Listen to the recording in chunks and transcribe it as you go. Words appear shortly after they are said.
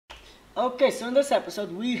Okay, so in this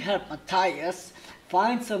episode, we help Matthias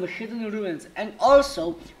find some hidden ruins, and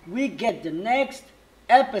also we get the next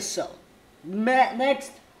episode,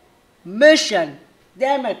 next mission.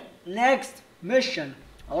 Damn it, next mission.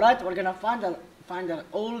 All right, we're gonna find our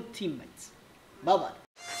old teammates. Bye bye.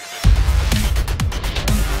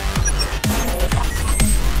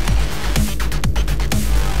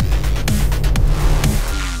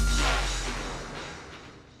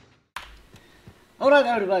 Alright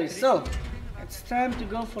everybody, so it's time to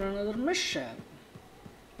go for another mission.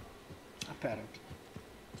 Apparently.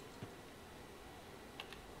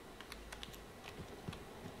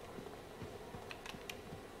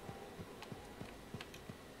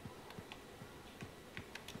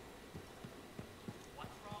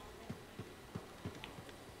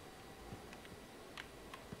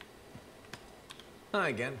 Hi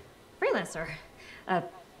again. Freelancer.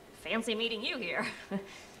 Fancy meeting you here.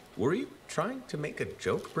 Were you trying to make a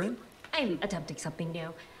joke, Bryn? I'm attempting something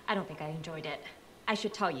new. I don't think I enjoyed it. I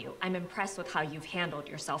should tell you, I'm impressed with how you've handled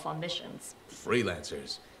yourself on missions.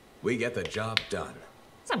 Freelancers. We get the job done.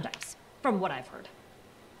 Sometimes, from what I've heard.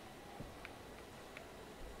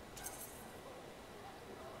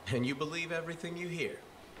 And you believe everything you hear?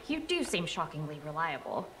 You do seem shockingly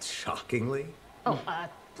reliable. Shockingly? Oh,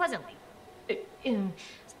 pleasantly.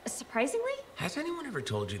 Surprisingly? Has anyone ever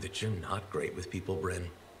told you that you're not great with people, Bryn?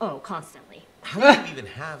 Oh, constantly. How do you even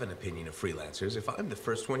have an opinion of freelancers if I'm the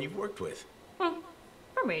first one you've worked with? From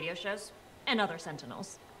radio shows and other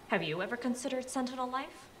sentinels. Have you ever considered sentinel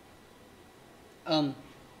life? A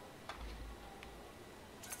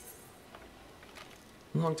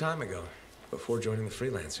long time ago, before joining the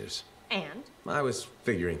freelancers. And? I was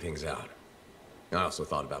figuring things out. I also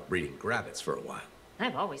thought about breeding grabbits for a while.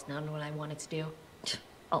 I've always known what I wanted to do.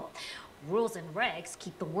 Oh, rules and regs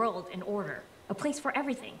keep the world in order. A place for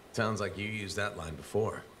everything. Sounds like you used that line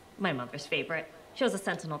before. My mother's favorite. She was a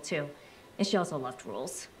sentinel too. And she also loved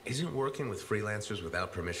rules. Isn't working with freelancers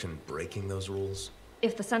without permission breaking those rules?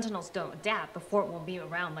 If the sentinels don't adapt, the fort won't be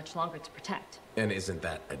around much longer to protect. And isn't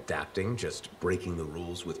that adapting just breaking the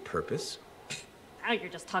rules with purpose? Now you're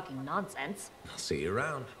just talking nonsense. I'll see you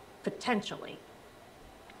around. Potentially.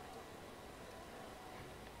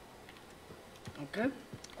 Okay,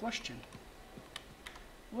 question.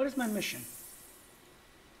 What is my mission?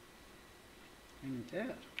 In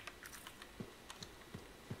there.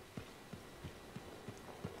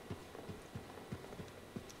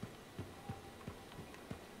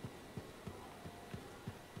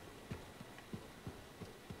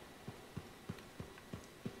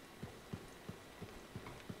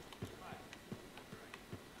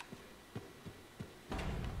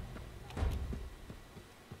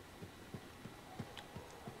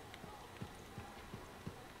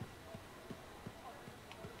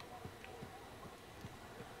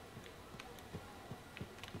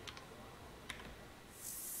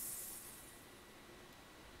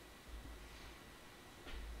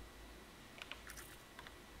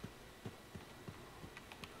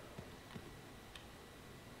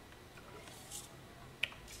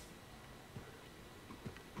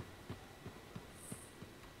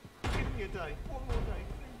 Give me a day. One more day,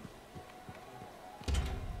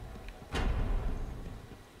 please.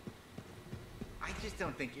 I just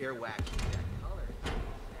don't think earwax is that color.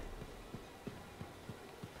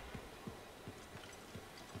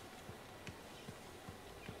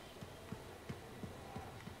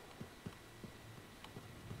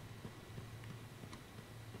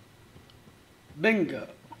 Bingo.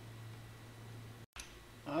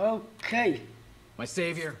 Okay. My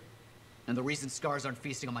savior, and the reason scars aren't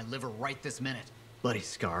feasting on my liver right this minute. Bloody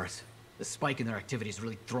scars. The spike in their activity has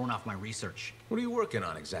really thrown off my research. What are you working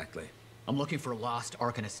on exactly? I'm looking for a lost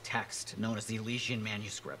Arcanist text known as the Elysian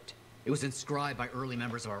Manuscript. It was inscribed by early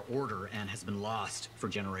members of our order and has been lost for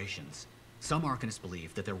generations. Some Arcanists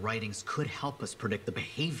believe that their writings could help us predict the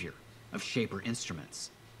behavior of Shaper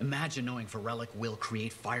instruments. Imagine knowing Varelic will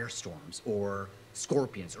create firestorms, or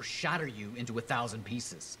scorpions, or shatter you into 1,000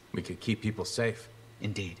 pieces. We could keep people safe.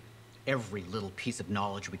 Indeed. Every little piece of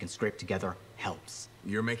knowledge we can scrape together helps.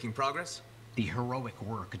 You're making progress? The heroic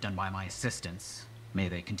work done by my assistants, may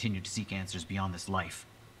they continue to seek answers beyond this life,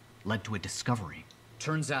 led to a discovery.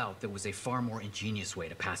 Turns out there was a far more ingenious way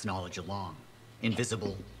to pass knowledge along.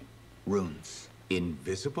 Invisible runes.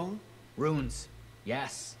 Invisible? Runes,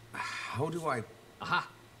 yes. How do I... Aha!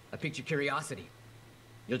 I piqued your curiosity.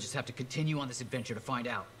 You'll just have to continue on this adventure to find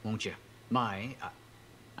out, won't you?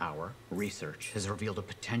 Our research has revealed a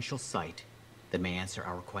potential site that may answer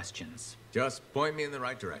our questions. Just point me in the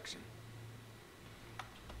right direction.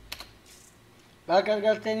 Like I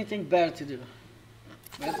got anything better to do.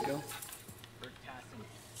 Let's go.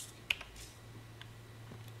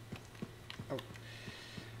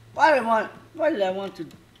 Why did I want to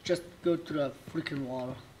just go to the freaking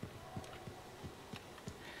water?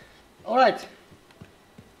 Alright.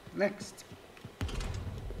 Next.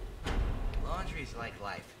 Laundry's like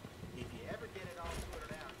life. If you ever get it all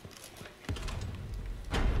sorted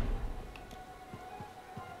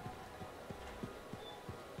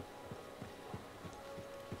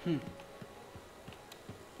out.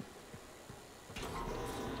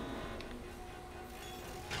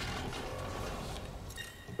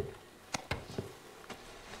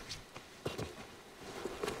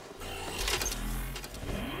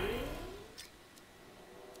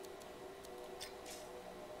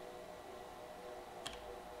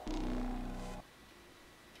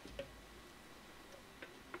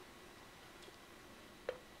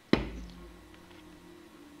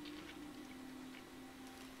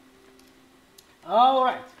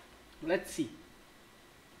 Alright, let's see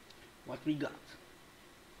what we got.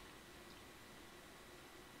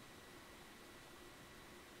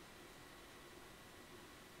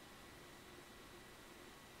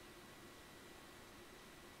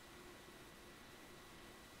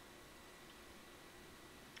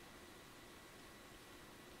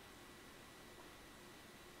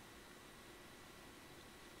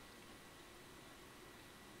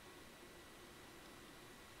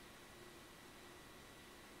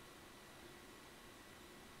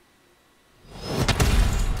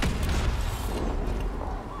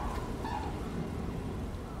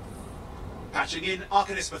 Patching in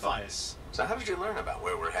Arcanist Matthias. So how did you learn about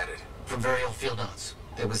where we're headed? From very old field notes.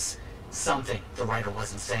 There was something the writer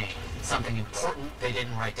wasn't saying. Something important they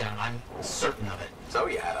didn't write down. I'm certain of it. So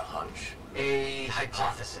you had a hunch. A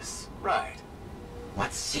hypothesis. Right.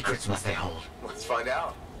 What secrets must they hold? Let's find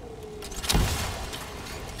out.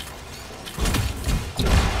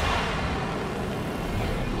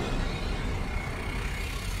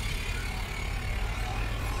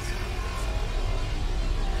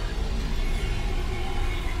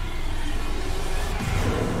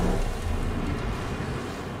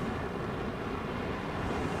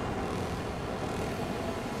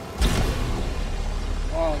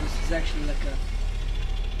 Wow, this is actually like a...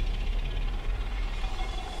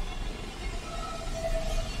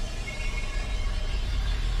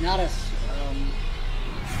 Not as...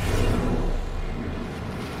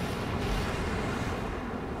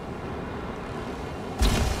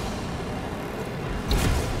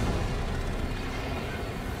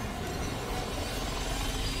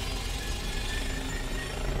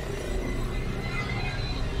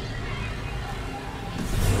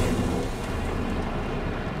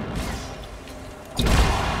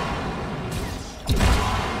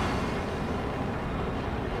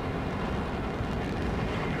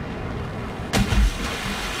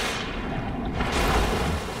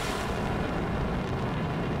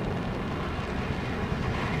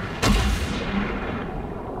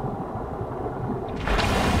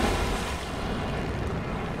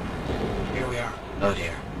 Here we are. Oh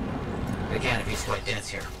dear. The canopy's quite dense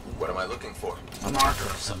here. What am I looking for? A marker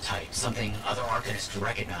of some type. Something other Arcanists could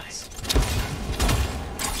recognize.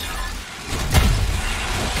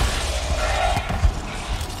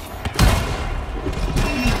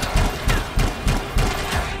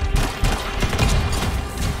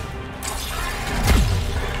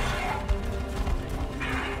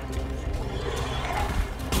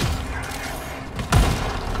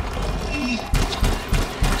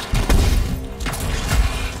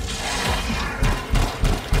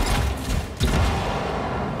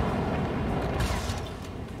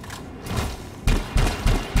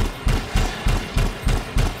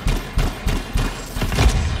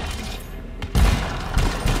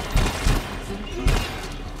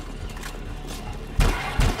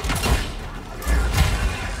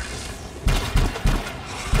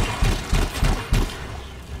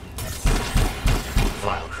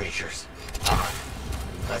 Vile creatures. Alright.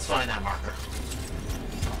 Let's find that marker.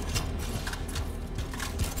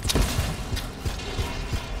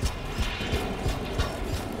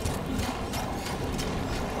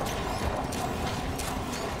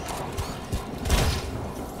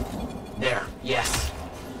 There. Yes.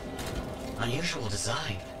 Unusual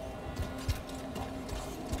design.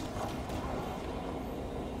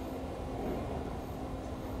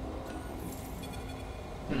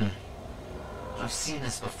 I've seen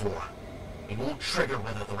this before. It won't trigger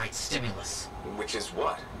without the right stimulus. Which is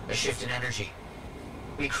what? A shift in energy.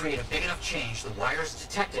 We create a big enough change, the wires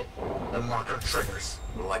detect it, the marker triggers.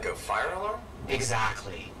 Like a fire alarm?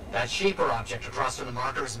 Exactly. That shape or object across from the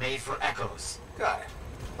marker is made for echoes. Got it.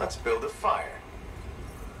 Let's build a fire.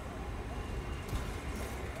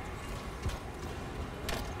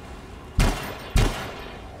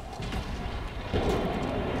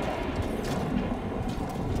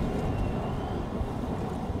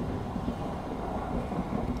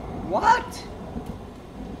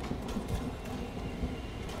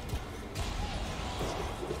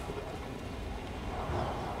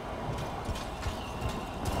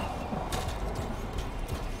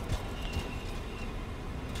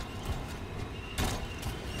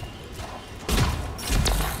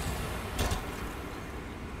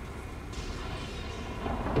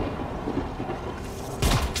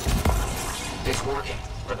 It's working,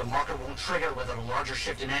 but the marker won't trigger without a larger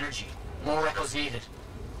shift in energy. More echoes needed.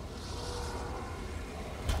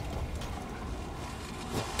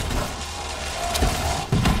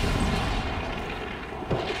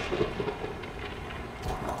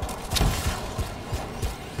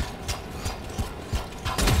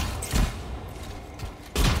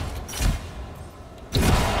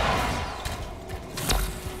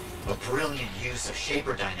 Brilliant use of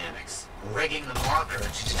shaper dynamics, rigging the marker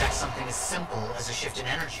to detect something as simple as a shift in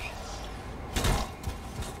energy.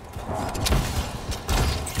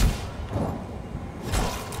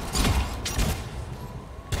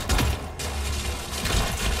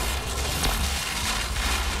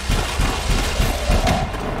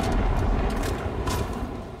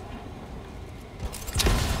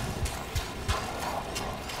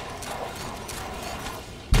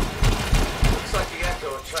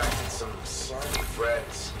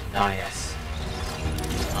 Ah, yes.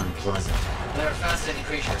 Unpleasant. They're fascinating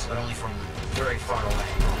creatures, but only from very far away,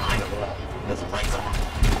 behind a wall, with the lights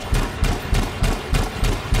on.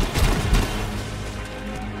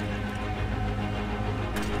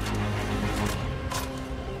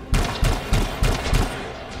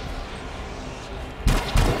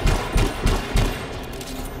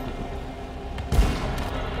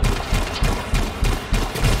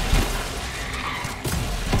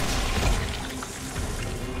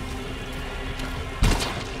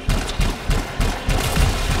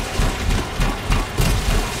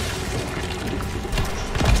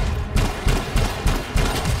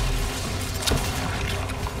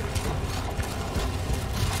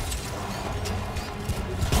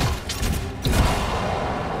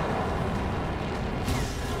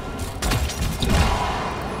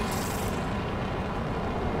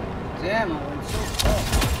 Damn, I went so far.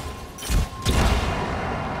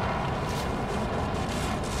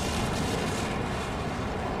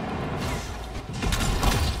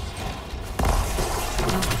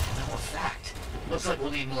 No effect. Looks like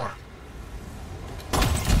we'll need more.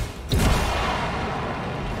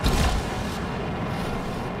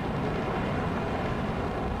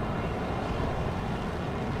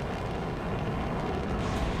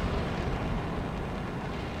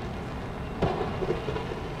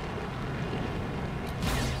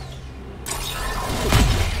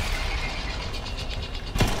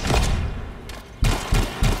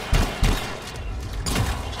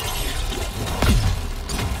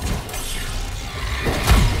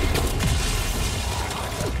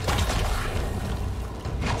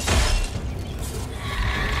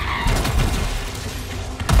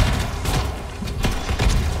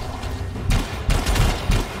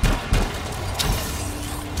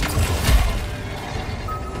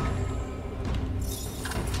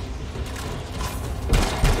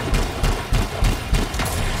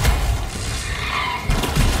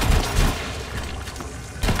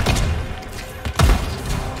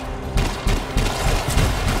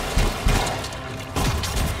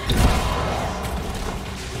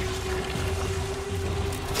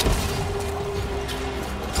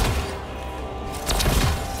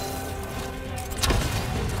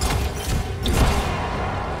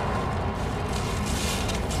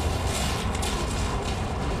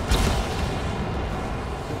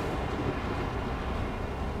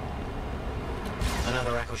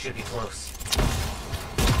 Another echo should be close.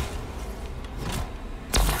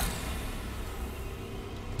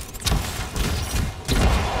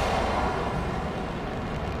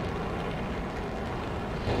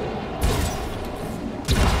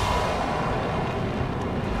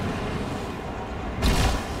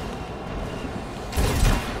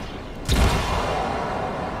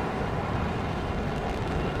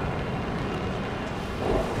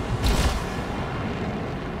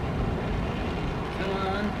 Come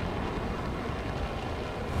on.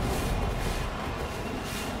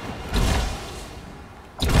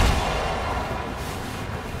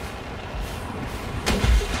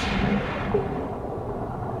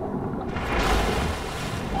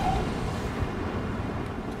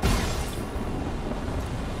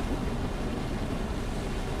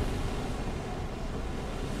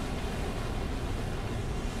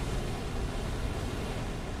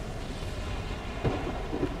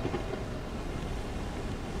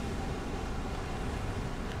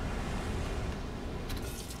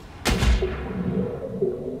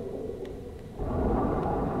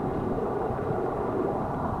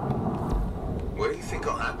 What do you think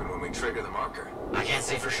will happen when we trigger the marker? I can't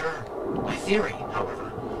say for sure. My theory,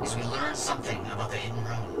 however, is we learn something about the hidden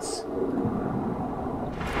runes.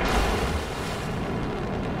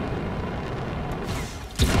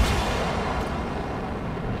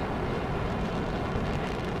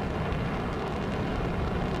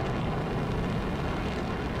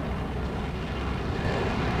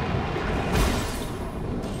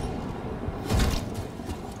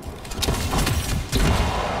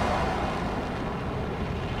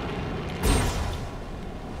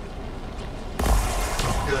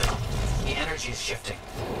 energy is shifting.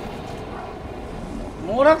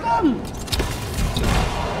 More of them!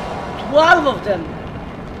 12 of them!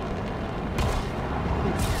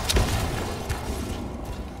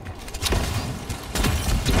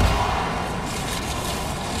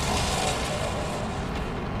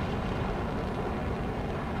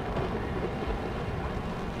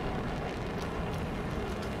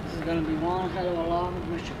 This is gonna be one hell of a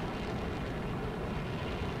long mission.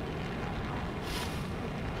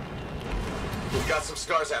 We've got some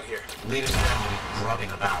scars out here. Leave it to them to be grubbing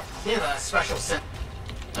about. They have a special scent.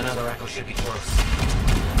 Another echo should be close.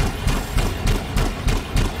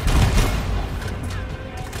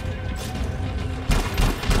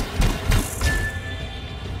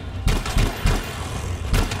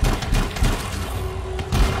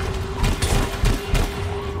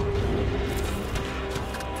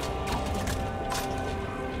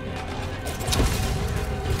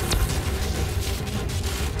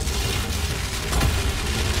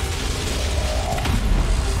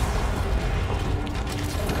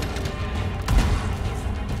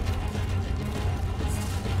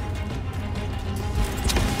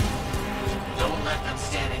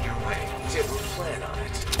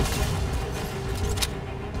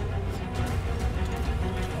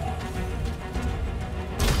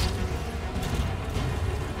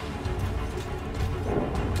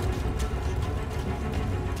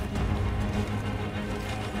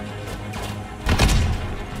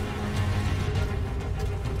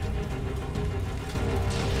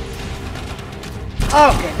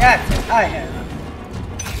 Okay, that's it. I have it.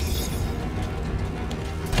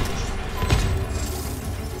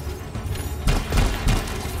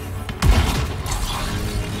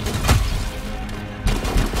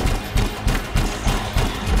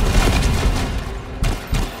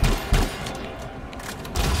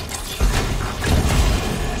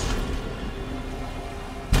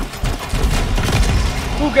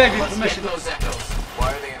 Who gave you Let's permission? get those echoes.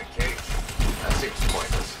 Why are they in a cage? That seems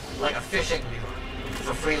pointless. Like a fishing lure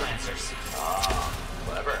for freelancers. Ah,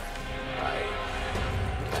 clever. I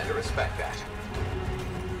kind of respect that.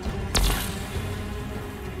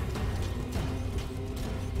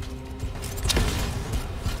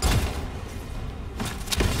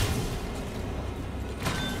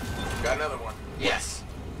 Got another one. Yes.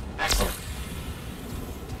 Excellent.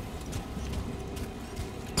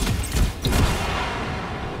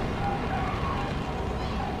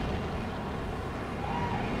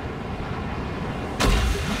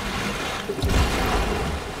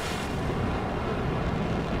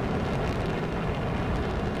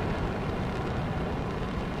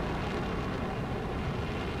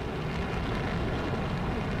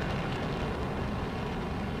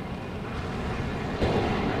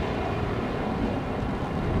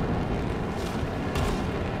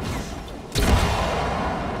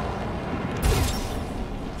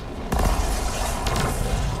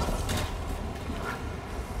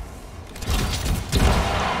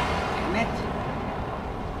 Damn it.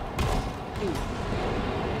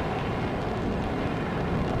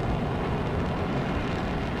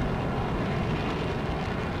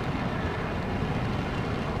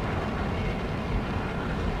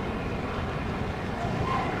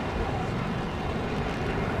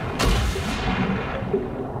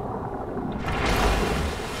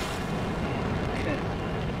 Okay.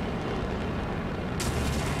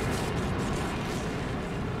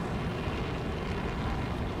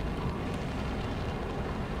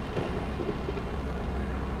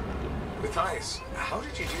 Matthias, how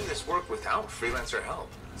did you do this work without freelancer help?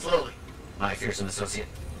 Slowly, my fearsome associate.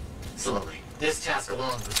 Slowly. This task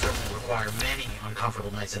alone would certainly require many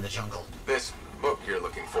uncomfortable nights in the jungle. This book you're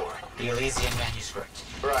looking for. The Elysian manuscript.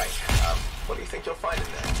 Right. What do you think you'll find in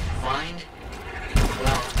there? Find?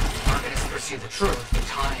 Well, archonists pursue the truth, but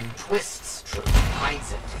time twists truth,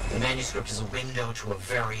 hides it. The manuscript is a window to a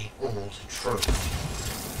very old truth.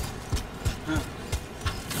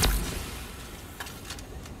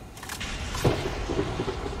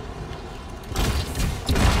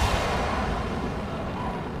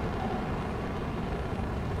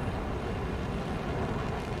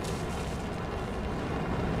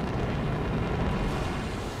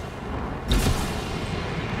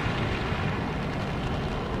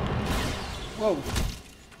 Whoa.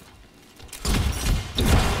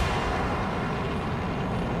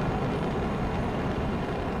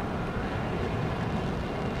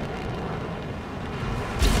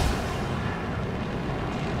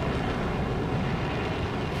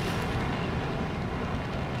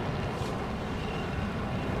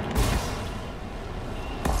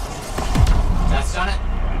 That's done it.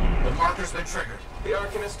 The marker's been triggered. The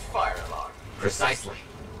Arcanist fire alarm. Precisely.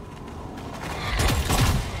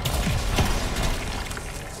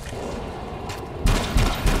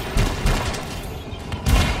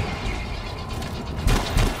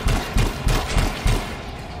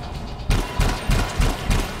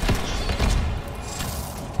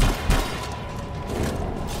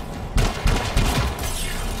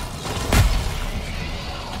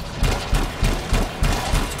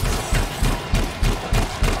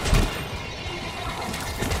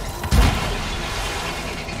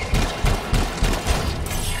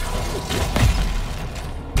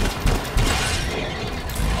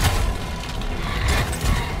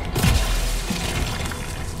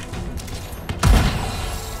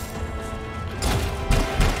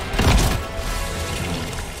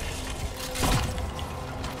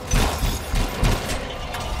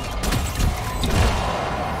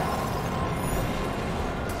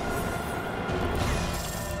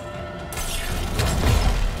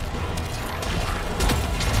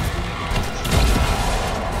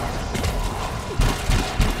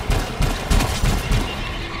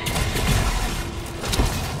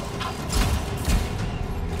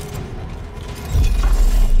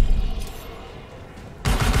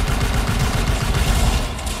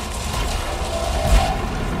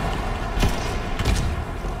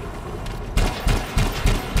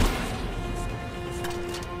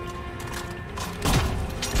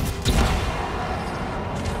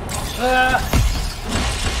 Fine.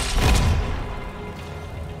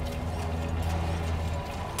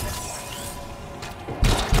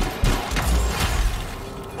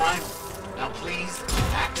 Now please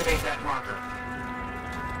activate that marker.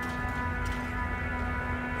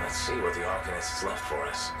 Let's see what the Arcanist has left for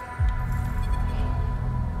us.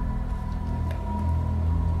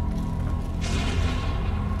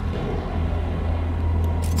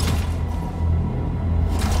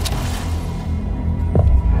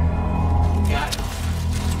 Got it.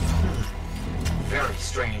 Very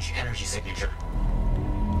strange energy signature.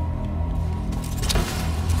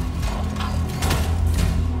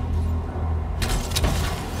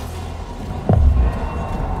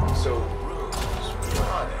 So, runes, what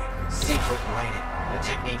are they? Secret writing. A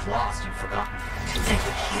technique lost and forgotten. To think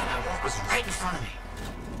that he and my work was right in front of me.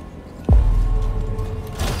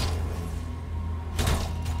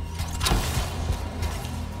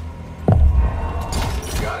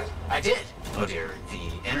 You got it? I did. Oh dear,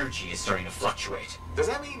 the energy is starting to fluctuate. Does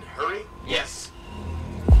that mean hurry? Yes.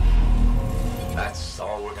 That's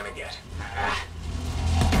all we're gonna get.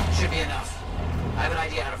 Should be enough. I have an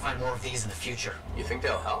idea how to find more of these in the future. You think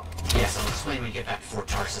they'll help? Yes, I'll explain when we get back to Fort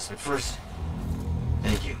Tarsus, but first...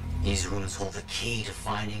 Thank you. These runes hold the key to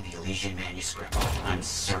finding the Elysian manuscript. I'm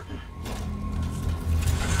certain.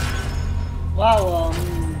 Wow,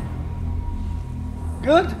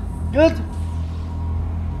 good, good.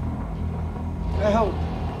 I hope.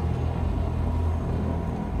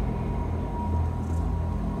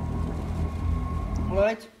 All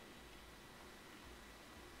right.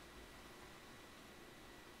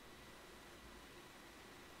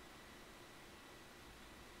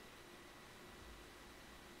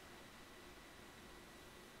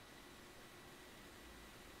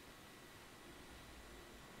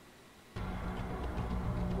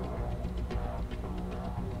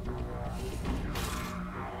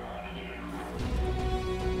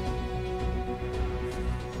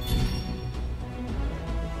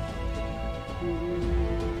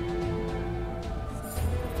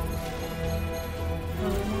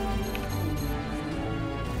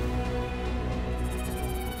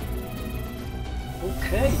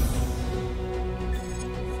 Okay.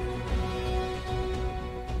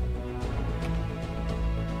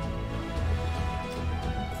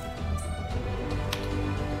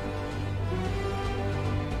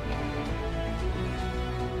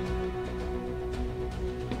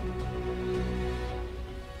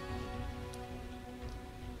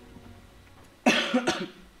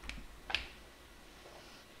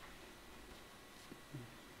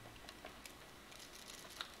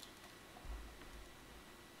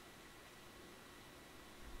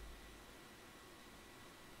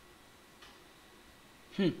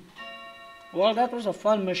 Well, that was a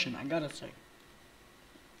fun mission, I gotta say.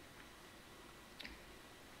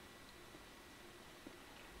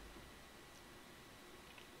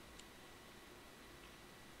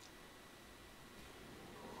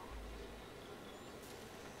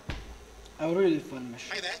 A really fun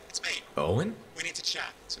mission. Hey there, it's me. Owen? We need to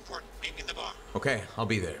chat. It's important. Meet me in the bar. Okay, I'll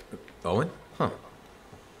be there. Owen? Huh.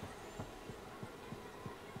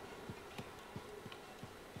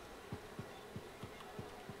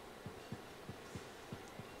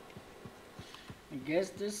 I guess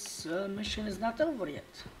this mission is not over yet.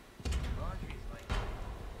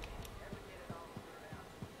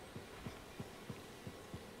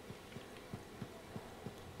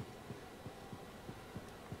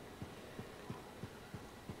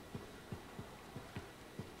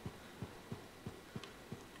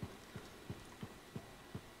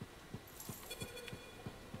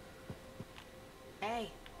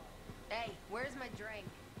 Hey, where's my drink?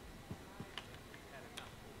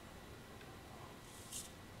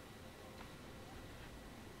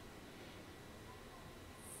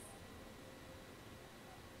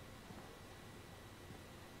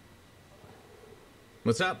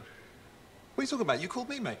 What's up? What are you talking about? You called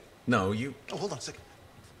me, mate. No, you... Oh, hold on a second.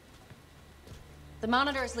 The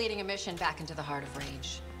Monitor is leading a mission back into the heart of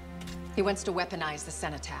Rage. He wants to weaponize the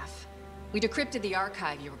Cenotaph. We decrypted the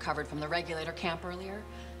archive you recovered from the Regulator camp earlier,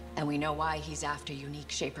 and we know why he's after unique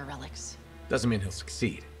Shaper relics. Doesn't mean he'll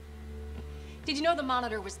succeed. Did you know the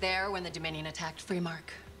Monitor was there when the Dominion attacked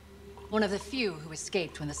Freemark? One of the few who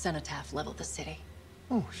escaped when the Cenotaph leveled the city.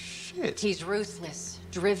 Oh, shit. He's ruthless,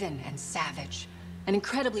 driven, and savage. An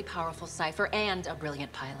incredibly powerful cipher and a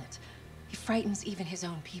brilliant pilot. He frightens even his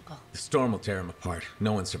own people. The storm will tear him apart.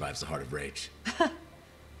 No one survives the heart of Rage.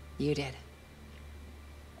 You did.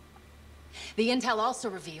 The intel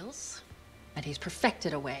also reveals that he's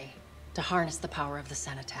perfected a way to harness the power of the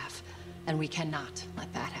Cenotaph, and we cannot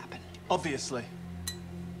let that happen. Obviously.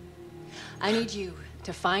 I need you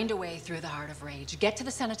to find a way through the Heart of Rage. Get to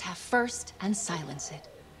the cenotaph first and silence it.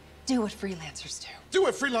 Do what freelancers do. Do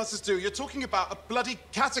what freelancers do. You're talking about a bloody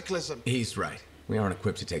cataclysm. He's right. We aren't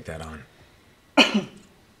equipped to take that on.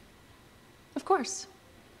 Of course.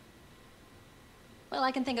 Well,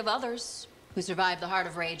 I can think of others who survived the Heart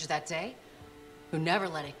of Rage that day, who never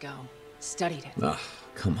let it go, studied it. Ugh,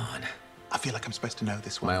 come on. I feel like I'm supposed to know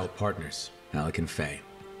this one. My old partners, Alec and Faye.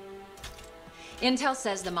 Intel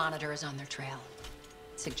says the Monitor is on their trail.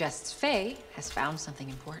 Suggests Faye has found something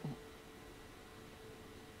important.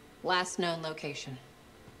 Last known location.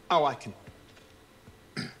 Oh, I can.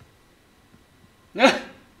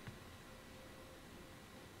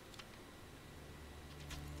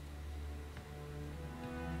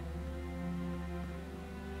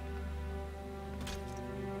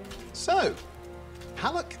 So,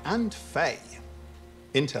 Alec and Faye.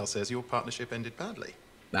 Intel says your partnership ended badly.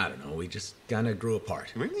 I don't know, we just kinda grew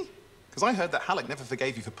apart. Really? Because I heard that Halleck never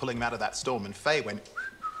forgave you for pulling him out of that storm, and Faye went...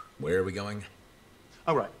 Where are we going?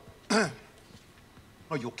 Oh, right.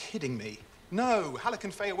 Oh, you're kidding me. No, Halleck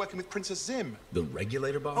and Faye are working with Princess Zim. The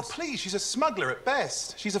regulator boss? Oh, please, she's a smuggler at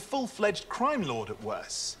best. She's a full-fledged crime lord at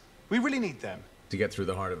worst. We really need them. To get through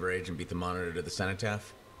the Heart of Rage and beat the Monitor to the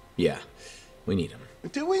cenotaph? Yeah, we need him.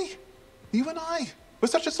 Do we? You and I? We're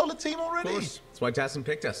such a solid team already. Of course. That's why Tassin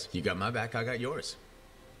picked us. You got my back, I got yours.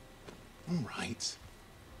 All right.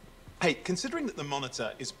 Hey, considering that the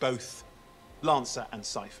Monitor is both Lancer and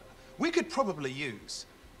Cypher, we could probably use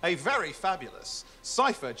a very fabulous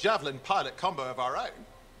Cypher Javelin pilot combo of our own.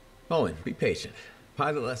 Owen, be patient.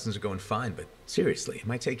 Pilot lessons are going fine, but seriously, it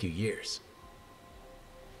might take you years.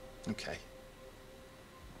 Okay.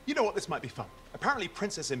 You know what? This might be fun. Apparently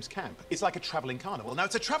Princess Zim's camp is like a traveling carnival. Now,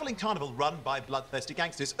 it's a traveling carnival run by bloodthirsty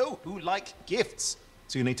gangsters, who like gifts.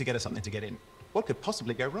 So you need to get us something to get in. What could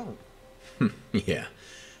possibly go wrong? Yeah.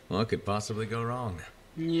 What could possibly go wrong?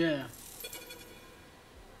 Yeah.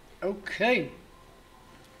 Okay.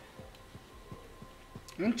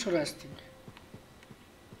 Interesting.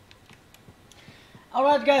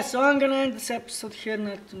 Alright guys, so I'm gonna end this episode here,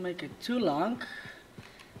 not to make it too long.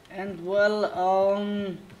 And well,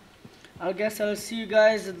 I guess I'll see you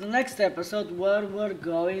guys in the next episode where we're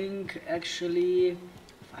going actually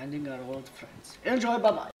finding our old friends. Enjoy,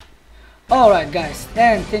 bye bye. Alright guys,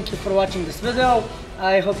 and thank you for watching this video.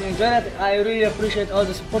 I hope you enjoyed it. I really appreciate all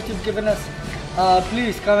the support you've given us.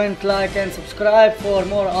 Please comment, like and subscribe for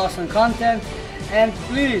more awesome content. And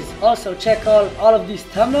please also check out all of these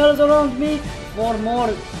thumbnails around me for more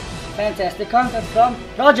fantastic content from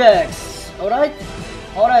projects. Alright?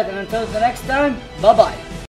 Alright, and until the next time, bye bye.